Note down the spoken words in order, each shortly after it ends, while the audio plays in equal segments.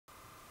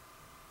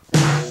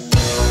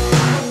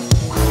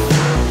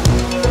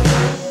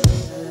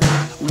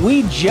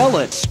We gel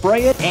it,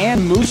 spray it,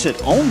 and mousse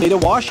it, only to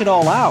wash it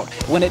all out.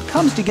 When it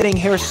comes to getting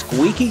hair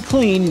squeaky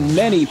clean,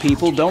 many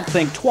people don't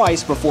think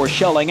twice before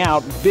shelling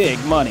out big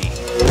money.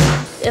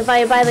 If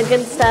I buy the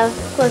good stuff,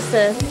 close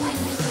to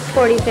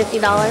 $40,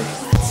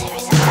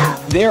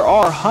 $50. There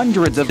are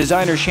hundreds of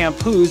designer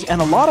shampoos,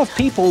 and a lot of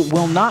people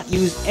will not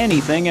use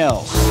anything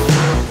else.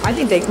 I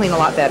think they clean a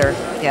lot better.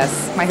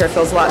 Yes, my hair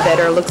feels a lot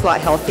better, looks a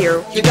lot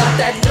healthier. You got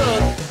that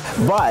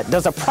look. But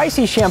does a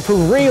pricey shampoo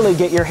really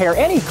get your hair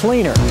any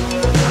cleaner?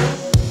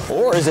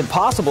 Or is it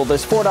possible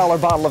this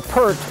 $4 bottle of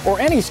Pert or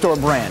any store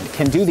brand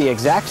can do the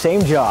exact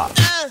same job?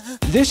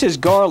 This is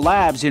Gar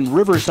Labs in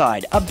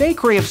Riverside, a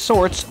bakery of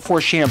sorts for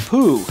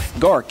shampoo.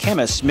 Gar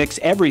chemists mix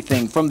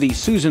everything from the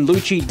Susan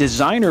Lucci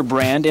designer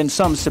brand and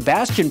some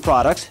Sebastian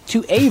products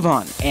to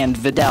Avon and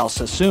Vidal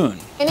Sassoon.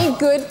 Any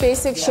good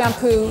basic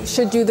shampoo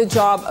should do the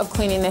job of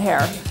cleaning the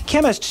hair.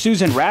 Chemist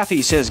Susan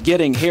Raffi says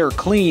getting hair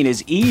clean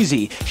is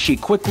easy. She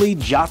quickly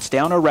jots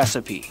down a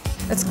recipe.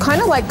 It's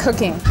kind of like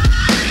cooking.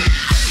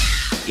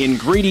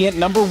 Ingredient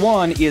number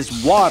 1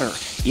 is water.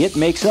 It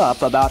makes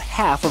up about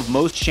half of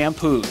most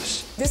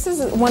shampoos. This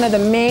is one of the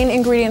main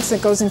ingredients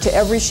that goes into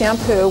every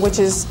shampoo, which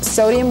is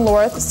sodium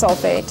lauryl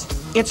sulfate.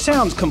 It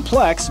sounds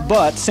complex,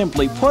 but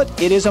simply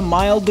put, it is a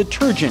mild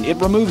detergent. It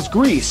removes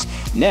grease.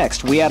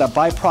 Next, we add a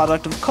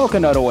byproduct of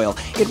coconut oil.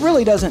 It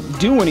really doesn't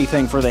do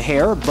anything for the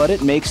hair, but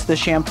it makes the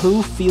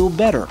shampoo feel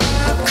better.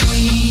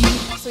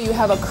 So you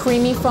have a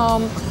creamy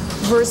foam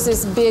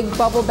versus big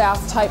bubble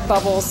bath type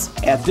bubbles.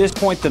 At this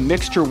point, the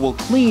mixture will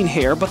clean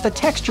hair, but the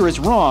texture is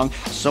wrong,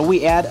 so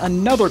we add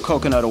another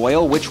coconut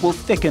oil, which will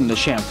thicken the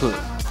shampoo.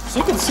 So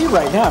you can see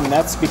right now,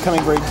 that's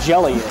becoming very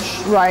jelly-ish.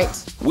 Right.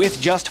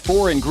 With just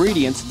 4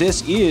 ingredients,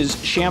 this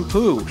is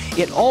shampoo.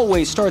 It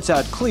always starts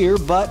out clear,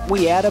 but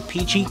we add a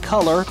peachy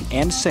color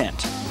and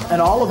scent.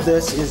 And all of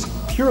this is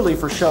purely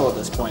for show at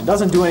this point.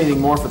 Doesn't do anything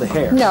more for the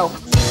hair. No.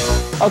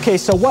 Okay,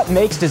 so what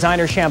makes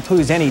designer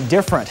shampoos any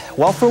different?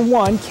 Well, for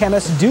one,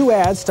 chemists do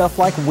add stuff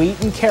like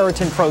wheat and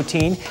keratin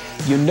protein.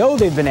 You know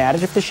they've been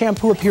added if the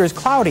shampoo appears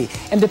cloudy.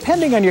 And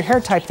depending on your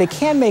hair type, they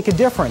can make a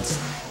difference.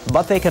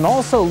 But they can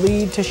also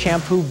lead to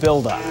shampoo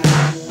buildup.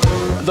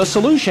 The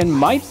solution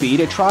might be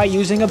to try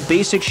using a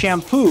basic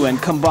shampoo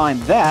and combine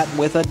that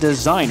with a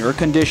designer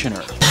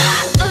conditioner.